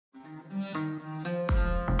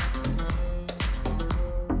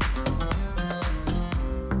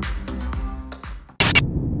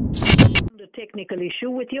technical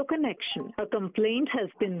issue with your connection. A complaint has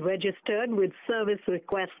been registered with service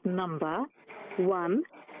request number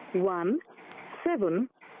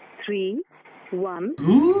 117314.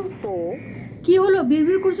 কি হলো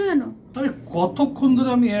বিড়বিড় করছো কেন? আরে কতক্ষণ ধরে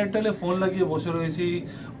আমি এয়ারটেলে ফোন লাগিয়ে বসে রয়েছি,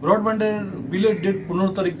 ব্রডব্যান্ডের বিলের ডেট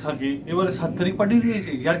 15 তারিখ থাকে, এবারে 7 তারিখ পাঠিয়ে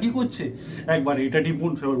দিয়েছে। আর কি করছে, একবার এটা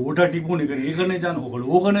টিপুন, এবার ওটা টিপুন, এখানে যান,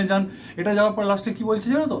 ওখানে যান। এটা যাওয়ার পর লাস্টে কি বলছে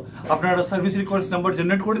জানো তো, আপনার একটা সার্ভিস রিকোয়েস্ট নাম্বার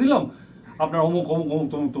জেনারেট করে দিলাম, আপনার অমুক অমুক অমুক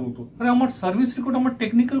তমুক তমুক। আরে আমার সার্ভিস রিকোয়েস্ট, আমার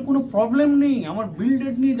টেকনিক্যাল কোনো প্রবলেম নেই, আমার বিল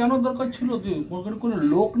ডেট নিয়ে জানার দরকার ছিল, যে কোনো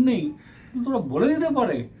লোক নেই, তোরা বলে দিতে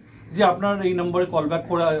পারে যে আপনার এই নাম্বারে কল ব্যাক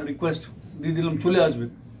করা রিকোয়েস্ট দিয়ে দিলাম, চলে আসবে।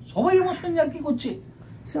 সবাই আমার সঙ্গে আর কি করছে,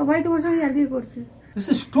 সবাই তোমার সঙ্গে আর কি করছে। This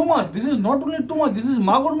is too much. This is not only too much. This is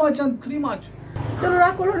মাগুর মাছ and 3 মাছ। চলো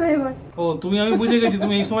রাগ করো না এবার। ও তুমি, আমি বুঝে গেছি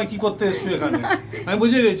তুমি এই সময় কি করতে এসছো এখানে। আমি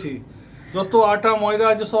বুঝে গেছি, যত আটা ময়দা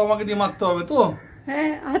আছে সব আমাকে দিয়ে মাখতে হবে তো।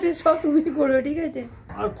 হ্যাঁ আছে, সব তুমি করো, ঠিক আছে।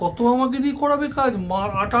 আর কত আমাকে দিয়ে করাবে কাজ,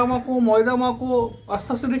 আটা মাখো, ময়দা মাখো, আস্তে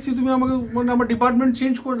আস্তে দেখছি তুমি আমাকে, মানে আমার ডিপার্টমেন্ট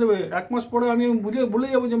চেঞ্জ করে দেবে। 1 মাস পরে আমি ভুলে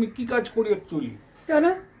যাবো যে আমি কি কাজ করি অ্যাকচুয়ালি।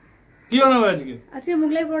 চলো কি বানাবে আজকে? আজকে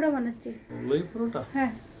মোগলাই পরোটা বানাচ্ছি। মোগলাই পরোটা?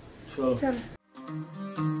 হ্যাঁ চলো চলো।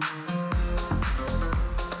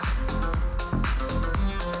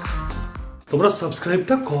 তোমরা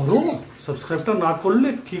সাবস্ক্রাইবটা করো, সাবস্ক্রাইবটা না করলে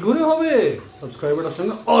কি করে হবে? সাবস্ক্রাইবের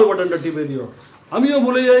সঙ্গে অল বাটনটা টিপে দিও। আমিও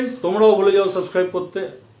বলে যাই, তোমরাও বলে যাও সাবস্ক্রাইব করতে,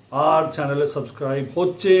 আর চ্যানেলে সাবস্ক্রাইব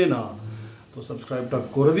হচ্ছে না, তো সাবস্ক্রাইবটা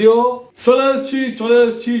করে দিও। চলে এসছি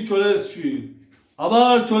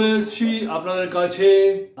আবার চলে এসছি আপনাদের কাছে,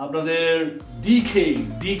 আপনাদের ডিকে,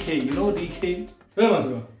 ইউ নো ডিকে?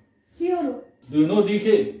 কি হলো? Do you know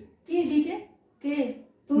decay? কি ডিকে? কে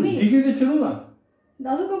তুমি? ডিকে কে ছিল না?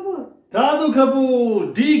 দাদু কাপুর।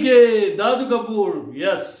 ডিকে, দাদু কাপুর,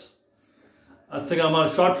 ইয়েস। আজ থেকে আমার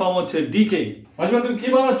শর্ট ফর্ম হচ্ছে ডিকে। মাসিমা তুমি কি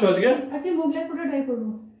বানাচ্ছ আজকে? আজকে মোগলাই পরোটা ট্রাই করবো।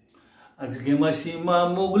 আজকে মাসিমা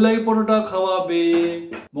মোগলাই পরোটা খাওয়াবে।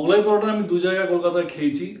 মোগলাই পরোটা আমি 2 জায়গায় কলকাতায়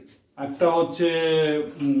খেয়েছি, একটা হচ্ছে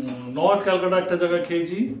নর্থ ক্যালকাটা একটা জায়গায়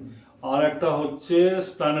খেয়েছি, আর একটা হচ্ছে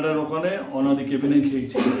স্প্ল্যানেডের ওখানে অনাদি কেবিনে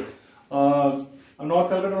খেয়েছি। নর্থ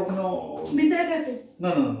ক্যালকাটার ওখানে ভিতরে ক্যাফে?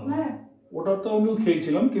 না, হ্যাঁ ওটা তো আমিও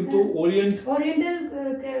খেয়েছিলাম, কিন্তু ওরিয়েন্টাল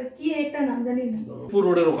কি একটা নাম জানি না, পুর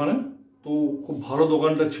রোডের ওখানে। তো খুব ভালো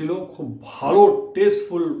দোকানটা ছিল, খুব ভালো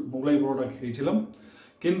টেস্টফুল মোগলাই পরোটা খেয়েছিলাম।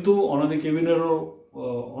 কিন্তু অনাদি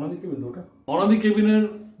কেবিনের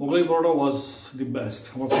মোগলাই পরোটা ওয়াজ দি বেস্ট,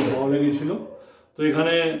 আমার খুব ভালো লেগেছিল। তো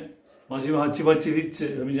এখানে মাসিমা হাচ্ছি দিচ্ছে,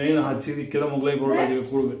 আমি জানি না হাচ্ছি দিয়ে কেরম মোগলাই পরোটা দিয়ে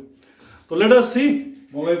করবে। তো লেট আস সি।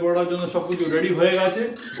 মোগলাই পরোটার জন্য সবকিছু রেডি হয়ে গেছে।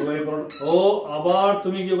 মোগলাই পরোটা, ও আবার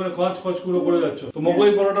তুমি কি ওখানে কচ করে যাচ্ছ? তো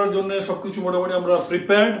মোগলাই পরোটার জন্য সবকিছু মোটামুটি আমরা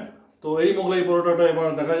প্রিপেয়ার্ড। তো এই মোগলাই পরোটাটা এবার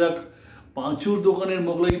দেখা যাক পাঁচুর দোকানের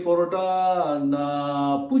মোগলাই পরোটা না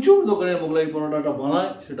প্রচুর দোকানের মোগলাই পরোটাটা বানায়,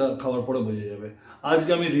 সেটা খাওয়ার পরে বোঝা যাবে। আজকে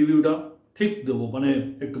আমি রিভিউটা ঠিক দেবো, মানে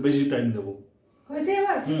একটু বেশি টাইম দেবো। হয়েছে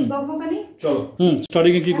এবার বকবকানি? চলো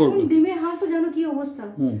স্টার্টিং এ কি করব? ডিমের হাল তো জানো কি অবস্থা।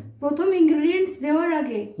 প্রথম ইনগ্রেডিয়েন্টস দেওয়ার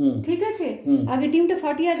আগে, ঠিক আছে, আগে ডিমটা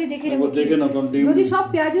ফাটিয়ে আগে দেখে নেব। যদি সব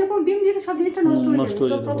পেঁয়াজের উপর ডিম দিলে সব জিনিসটা নষ্ট হয়ে যাবে।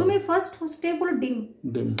 তো প্রথমে ফার্স্ট স্টেপ হলো ডিম।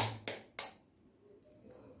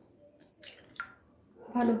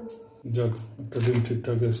 ভালো যাক, একটা ডিম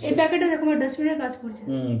ঠিকঠাক এসেছে। এই প্যাকেটে দেখো আমার ডাস্টবিনের কাজ করছে।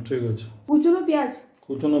 ঠিক আছে। কুচনো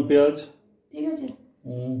পেঁয়াজ, ঠিক আছে।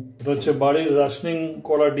 এটা হচ্ছে বাড়ির রাশনিং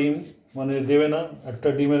করা ডিম, মানে দেবে না, একটা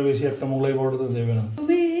ডিমের বেশি একটা মোগলাই পরোটা দেবে না।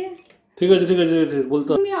 তুমি ঠিক আছে বলতো,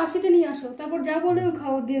 তুমি 80তে নিয়ে আসো, তারপর যা বলে আমি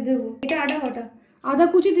খাওয়া দিয়ে দেবো। এটা আদা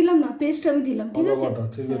কুচি দিলাম না, পেস্ট আমি দিলাম, ঠিক আছে।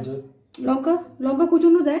 ঠিক আছে। লঙ্কা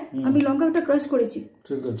কুচনো দেয়, আমি লঙ্কাটা ক্রাশ করেছি,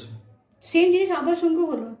 ঠিক আছে। সেম জিনিস আদার সঙ্গে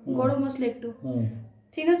হলো। গরম মশলা একটু,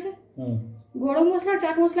 ঠিক আছে। গরম মশলা আর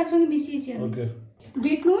চাট মশলা একসঙ্গে মিশিয়েছি আমি।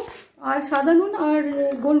 বিট নুন আর সাদা নুন আর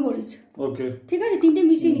গোলমরিচ, ওকে, ঠিক আছে, 3টে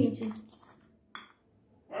মিশিয়ে নিয়েছি।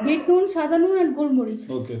 বিট নুন, সাদা নুন আর গোলমরিচ,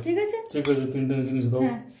 ঠিক আছে। 3টে জিনিস দাও।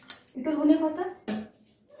 হ্যাঁ, একটু ধনে পাতা,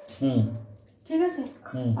 ঠিক আছে।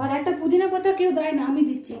 আর একটা পুদিনা পাতা কেউ দেয় না, আমি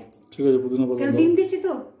দিচ্ছি, ঠিক আছে। পুদিনা পাতা কারণ ডিম দিচ্ছি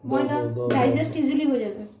তো, ময়দা ডাইজেস্ট ইজিলি হয়ে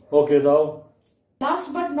যাবে। ওকে, দাও। Last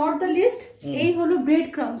but not the list, এই হলো ব্রেড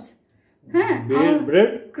ক্রাম্বস। হ্যাঁ,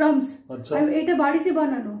 ব্রেড ক্রাম্বস, আচ্ছা, এটা বাড়িতে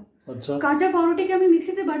বানানো। আচ্ছা, কাঁচা পাউরুটিকে আমি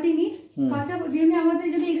মিক্সিতে বাটিনি, কাঁচা যেমনি আমাদের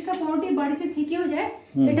যদি এক্সট্রা পাউরুটি বাড়িতে থেকেও যায়,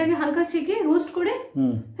 এটাকে হালকা সেকে রোস্ট করে,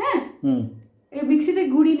 হ্যাঁ, এই মিক্সিতে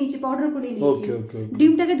গুঁড়িয়ে নিয়েছি, পাউডার করে নিয়েছি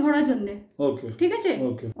ডিমটাকে ধরার জন্য, ঠিক আছে।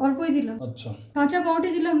 অল্পই দিলাম, আচ্ছা, কাঁচা পাউরুটি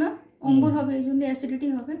দিলাম না, অম্বল হবে, এই জন্য অ্যাসিডিটি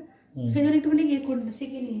হবে, সেই জন্য একটুখানি ইয়ে করে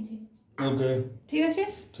সেকে নিয়েছি। ওকে, ঠিক আছে।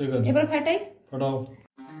 এবার ফাটাও।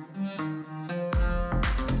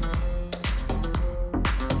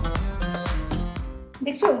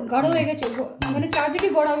 দেখছো গাঢ় হয়ে গেছে, মানে চারদিকে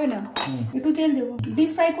গড়াবে না। একটু তেল দেবো, ডিপ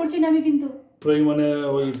ফ্রাই করছি না আমি কিন্তু। ফ্রাই মানে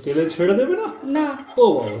ওই তেলে ছেড়ে দেবে না? না। ও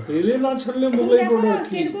বাবা, তেলে না ছাড়লে মোগলাই পরোটা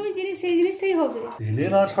কি? সেরকমই জিনিস, সেই জিনিসটাই হবে। তেলে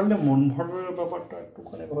না ছাড়লে মন ভরার ব্যাপারটা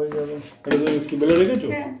একটুখানি হয়ে যাবে। এটা তুমি কি বেলে রেখেছো?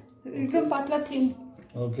 হ্যাঁ, একটু পাতলা থিন।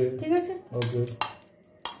 ওকে, ঠিক আছে। ওকে।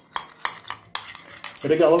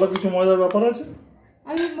 এটা কি আলাদা কিছু ময়দার ব্যাপার আছে?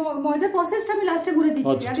 আমি ময়দার প্রসেসটা আমি লাস্টে বলে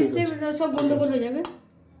দিচ্ছি, আগে স্টেপ সব গন্ডগোল হয়ে যাবে।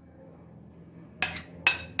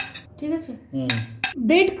 ঠিক আছে।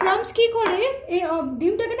 ব্রেড ক্রাম্বস কি করে এই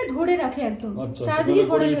ডিমটাকে না ধরে রাখে একদম, চারদিকে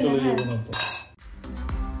গড়ে ফেলে। হ্যাঁ,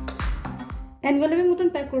 এনভেলপের মতন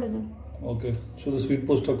প্যাক করে দাও। ওকে, শুধু স্পিড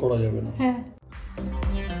পোস্টটা করা যাবে না। হ্যাঁ,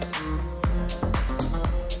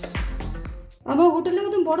 আমার হোটেলের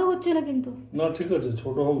মতন বড় হচ্ছে না কিন্তু। না ঠিক আছে,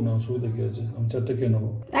 ছোট হোক না, অসুবিধা কি আছে? আমি চারটে খেয়ে নেবো।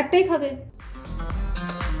 একটাই খাবে?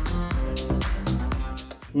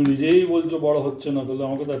 তুমি নিজেই বলছো বড় হচ্ছে না, তাহলে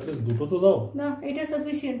আমাকে তো অ্যাটলিস্ট দুটো তো দাও। না, এটা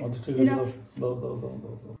সাফিশিয়েন্ট। আচ্ছা ঠিক আছে, দাও দাও দাও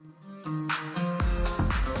দাও দাও।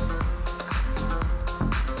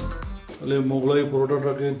 তাহলে মোগলাই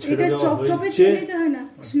পরোটাটাকে ছেড়ে দেওয়া হয়েছে। চপচপে ছেড়ে দিতে হয় না,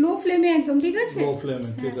 স্লো ফ্লেমে একদম। ঠিক আছে, স্লো ফ্লেমে।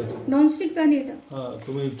 ঠিক আছে। ননস্টিক প্যান এটা। হ্যাঁ,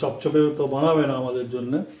 তুমি চপচপে তো বানাবে না আমাদের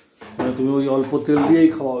জন্য, মানে তুমি ওই অল্প তেল দিয়েই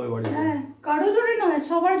খাওয়াবে বাড়িতে। হ্যাঁ, কারো জন্য নয়,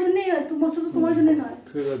 সবার জন্যই, শুধু তোমার জন্য নয়।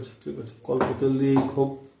 ঠিক আছে, ঠিক আছে, অল্প তেল দিয়েই খাও।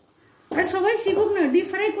 আরে সবাই শিখুক না, ডিপ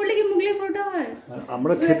ফ্রাই করলে কি মোগলাই পরোটা হয়?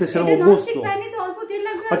 আমরা খেতে সেরকম অভ্যস্ত।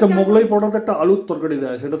 আচ্ছা, মোগলাই পরোটাতে একটা আলুর তরকারি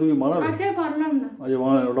দেয়, সেটা তুমি বানাবে? আজকে পারলাম না। আচ্ছা,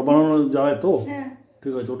 ওটা বানানো যায় তো? হ্যাঁ,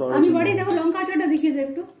 ঠিক আছে। ওটা আমি বাড়ি দেখো লঙ্কা আচারটা দেখিয়ে দাও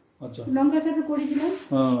একটু। আচ্ছা, লঙ্কা আচারটা করেছিলাম।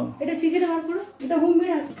 হ্যাঁ, এটা শিশিতে বার করো, এটা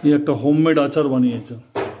হোমমেড আচার। এই একটা হোমমেড আচার বানিয়েছে,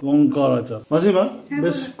 লঙ্কার আচার। মাসিমা,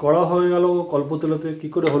 বেশ কড়া হয়ে গেল অল্প তেলেতে, কি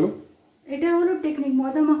করে হলো? এটা হলো টেকনিক,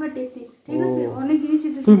 ময়দা মাখার টেকনিক। ঠিক আছে, অনেক জিনিস।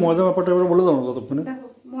 তুমি ময়দা ব্যাপারটা এবার বলে দাও না ততক্ষণে। দেখো,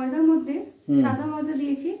 ময়দার মধ্যে সাদা ময়দা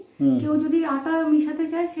দিয়েছি, কেউ যদি আটা মিশাতে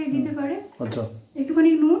চায় সে দিতে পারে। আচ্ছা,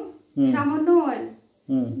 একটুখানি নুন, সামান্য অয়েল।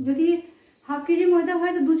 যদি হাফ কেজি ময়দা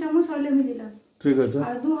হয় তো 2 চামচ অয়েল আমি দিলাম। ঠিক আছে।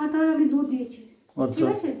 আর 2 হাতা আমি দুধ দিয়েছি। ঠিক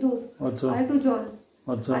আছে, দুধ। আচ্ছা, আর একটু জল।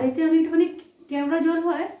 আচ্ছা। আর এতে আমি একটুখানি কেওড়া জল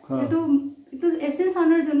হয়, একটু এসেন্স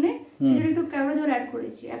আনার জন্য সেটা একটু কেওড়া জল অ্যাড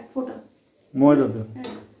করেছি, 1 ফোঁটা ময়দাতে।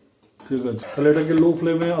 ঠিক আছে, তাহলে এটাকে লো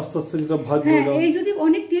ফ্লেমে আস্তে আস্তে যেটা ভাজবে। হ্যাঁ, এই যদি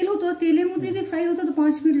অনেক তেল হতো, তেলের মধ্যে যদি ফ্রাই হতো তো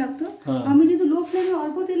 5 মিনিট লাগতো। আমি যদি লো ফ্লেমে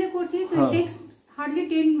অল্প তেলে করছি তো ইট টেকস হার্ডলি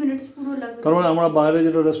 10 মিনিটস পুরো লাগবে। তার মানে আমরা বাইরে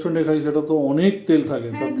যেটা রেস্টুরেন্টে খাই সেটা তো অনেক তেল থাকে,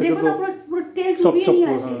 তার থেকে তো পুরো তেল চুবিয়ে নিয়ে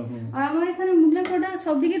আসে। আর আমার এখানে মোগলাই পরোটা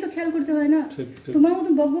সব দিকে তো খেয়াল করতে হয় না, তোমার মতো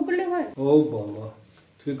বকবক করলে হয়? ও বাবা,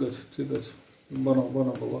 ঠিক আছে, ঠিক আছে, বানাও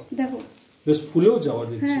বানাও বাবা। দেখো বেশ ফুলেও যাওয়া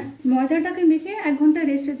দিচ্ছি। হ্যাঁ, ময়দাটাকে মেখে 1 ঘন্টা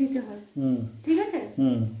রেস্টে দিতে হয়। ঠিক আছে,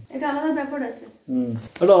 এটা আলাদা ব্যাপার আছে।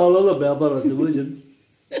 এটা আলাদা ব্যাপার আছে, বুঝছেন?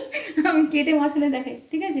 আমি কেটে মাঝখানে দেখাই।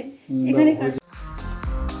 ঠিক আছে, এখানে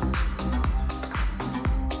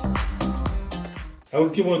এখন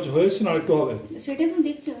কি মনে হচ্ছে হয়েছে না আরেকটু হবে? সেটাই তো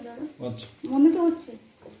দেখছি। আচ্ছা, মনে তো হচ্ছে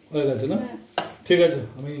হয়ে গেছে না? ঠিক আছে,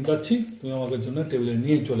 আমি যাচ্ছি, তুমি আমাদের জন্য টেবিলে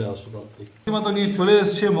নিয়ে চলে আসো। তো নিয়ে চলে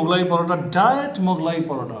এসছে মোগলাই পরোটা, ডায়েট মোগলাই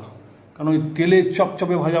পরোটা। কারণ ওই তেলে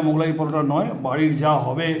চপচপে ভাজা মোগলাই পরোটা নয়, বাড়ির যা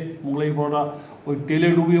হবে মোগলাই পরোটা ওই তেলে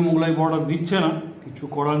ডুবিয়ে মোগলাই পরোটা দিচ্ছে না, কিছু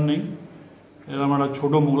করার নেই। এরকম একটা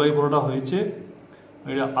ছোটো মোগলাই পরোটা হয়েছে।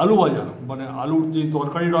 এটা আলু ভাজা, মানে আলুর যে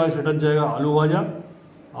তরকারিটা হয় সেটার জায়গায় আলু ভাজা,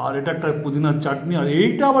 আর এটা একটা পুদিনার চাটনি। আর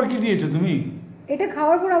এইটা আবার কি দিয়েছো তুমি? এটা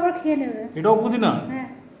খাওয়ার পর আবার খেয়ে নেবে। এটাও পুদিনা? হ্যাঁ,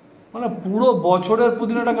 মানে পুরো বছরের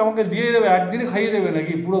পুদিনাটাকে আমাকে দিয়ে দেবে, একদিনে খাইয়ে দেবে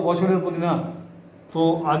নাকি পুরো বছরের পুদিনা? তো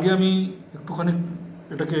আগে আমি একটুখানি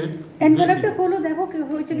এটাকে এনভেলপটা খোলো, দেখো কি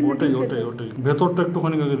হয়েছে কিনা। ওটাই ভেতরটা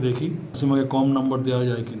একটুখানি আগে দেখি, সীমাকে কম নাম্বার দেওয়া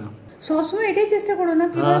যায় কিনা। সবসময় এটাই চেষ্টা করো না,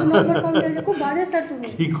 কিভাবে নাম্বার কম দেওয়া যায়। খুব বাজে স্যার তুমি।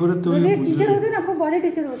 কি করে তুমি টিচার হতে না, খুব বাজে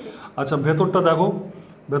টিচার হতে। আচ্ছা, ভেতরটা দেখো,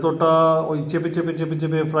 ভেতরটা ওই চেপে চেপে চেপে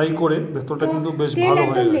চেপে ফ্রাই করে ভেতরটা কিন্তু বেশ ভালো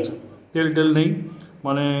হয়ে গেছে। তেল নেই,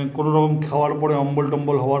 মানে কোনো রকম খাওয়ার পরে অম্বল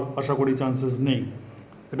টম্বল হওয়ার আশা করি চান্সেস নেই।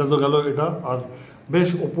 এটা তো গেল এটা। আর বেশ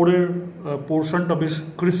ওপরের পোর্শনটা বেশ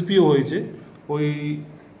ক্রিস্পিও হয়েছে। ওই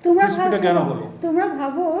ক্রিস্পিটা কেন হলো?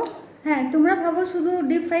 তোমরা ভাবো শুধু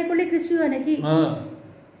ডিপ ফ্রাই করলে ক্রিস্পি হয় নাকি? হ্যাঁ,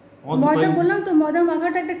 ময়দা বললাম তো, ময়দা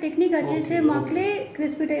মাখাটা একটা টেকনিক আছে, সে মাখলে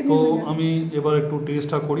ক্রিস্পি টাইপ। তো আমি এবার একটু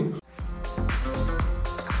টেস্টটা করি।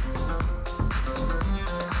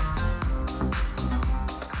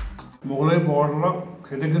 মোগলাই পরোটা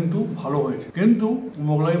খেতে কিন্তু ভালো হয়েছে, কিন্তু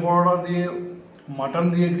মোগলাই পরোটা দিয়ে মাটন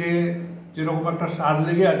দিয়ে খেয়ে যেরকম একটা স্বাদ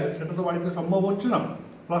লেগে আছে সেটা তো বাড়িতে সম্ভব হচ্ছে না।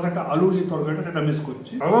 প্লাস একটা আলু যে তরকারিটা সেটা মিস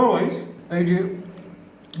করছি। আদারওয়াইজ এই যে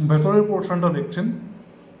ভেতরের পোর্শনটা দেখছেন,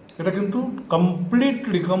 এটা কিন্তু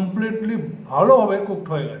কমপ্লিটলি ভালোভাবে কুকড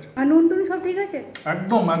হয়ে গেছে। আর নুন টুন সব ঠিক আছে?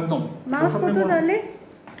 একদম। মাছ কত তাহলে?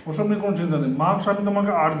 ওসব নিয়ে কোনো চিন্তা নেই। মাছ আমি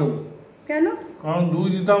তোমাকে আর দেবো। কেন? কারণ দুই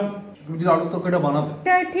দিতাম তুমি যদি আলুর তরকারিটা বানাতে।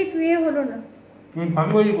 এটা ঠিক ইয়ে হলো না, তুমি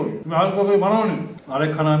ফাঁকিবাজি করি, তুমি আলুর তরকারি বানাও নি।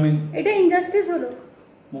 আরেকখানা আমি এটা ইনজাস্টিস হলো।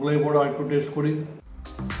 মোগলাই পরোটা একটু টেস্ট করি।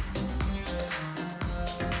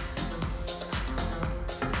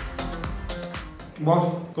 বস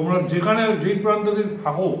তোমরা যেখানে যেই প্রান্তে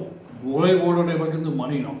থাকো মোগলাই পরোটাটা এবার কিন্তু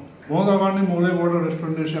মানি নাও। কোনো দরকার নেই মোগলাই পরোটা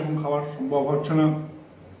রেস্টুরেন্টে এসে এখন খাওয়ার সম্ভব হচ্ছে না।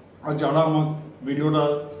 আর যারা আমার ভিডিওটা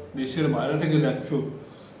দেশের বাইরে থেকে দেখছো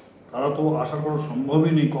তারা তো আসার কোনো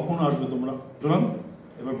সম্ভবই নেই, কখন আসবে তোমরা? সুতরাং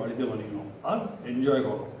এবার বাড়িতে বানিয়ে নাও আর এনজয়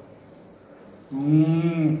করো।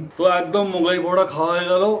 তো একদম মোগলাই পরোটা খাওয়া হয়ে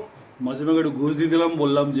গেল। মাঝে একটু ঘুষ দিয়ে দিলাম,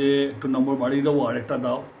 বললাম যে একটু নম্বর বাড়িয়ে দেবো, আরেকটা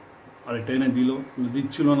দাও। আরেকটা এনে দিল,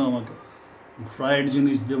 দিচ্ছিল না আমাকে। ফ্রাইড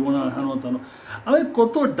জিনিস দেবো না, হেন তেন। আমি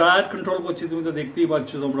কত ডায়েট কন্ট্রোল করছি তুমি তো দেখতেই পাচ্ছ,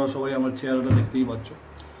 তোমরা সবাই আমার চেহারাটা দেখতেই পাচ্ছ।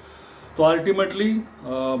 তো আলটিমেটলি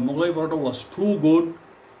মোগলাই পরোটা ওয়াজ টু গুড।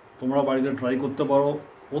 তোমরা বাড়িতে ট্রাই করতে পারো।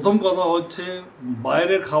 প্রথম কথা হচ্ছে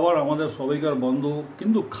বাইরের খাবার আমাদের সবাইকার বন্ধ,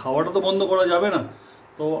 কিন্তু খাওয়াটা তো বন্ধ করা যাবে না।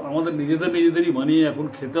 তো আমাদের নিজেদেরই বানিয়ে এখন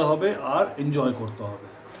খেতে হবে আর এনজয় করতে হবে।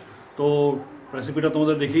 তো রেসিপিটা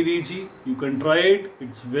তোমাদের দেখিয়ে দিয়েছি, you can try it,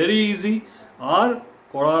 it's very easy. আর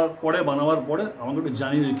করার পরে বানাবার পরে আমাকে একটু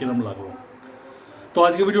জানিয়ে দিই কিরম লাগলো। তো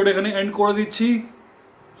আজকে ভিডিওটা এখানে এন্ড করে দিচ্ছি।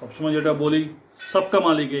 সবসময় যেটা বলি, সবকা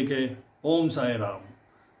মালিক এক হে, ওম সাই Ram.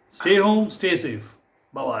 Stay home, stay safe,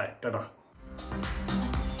 bye bye, tata.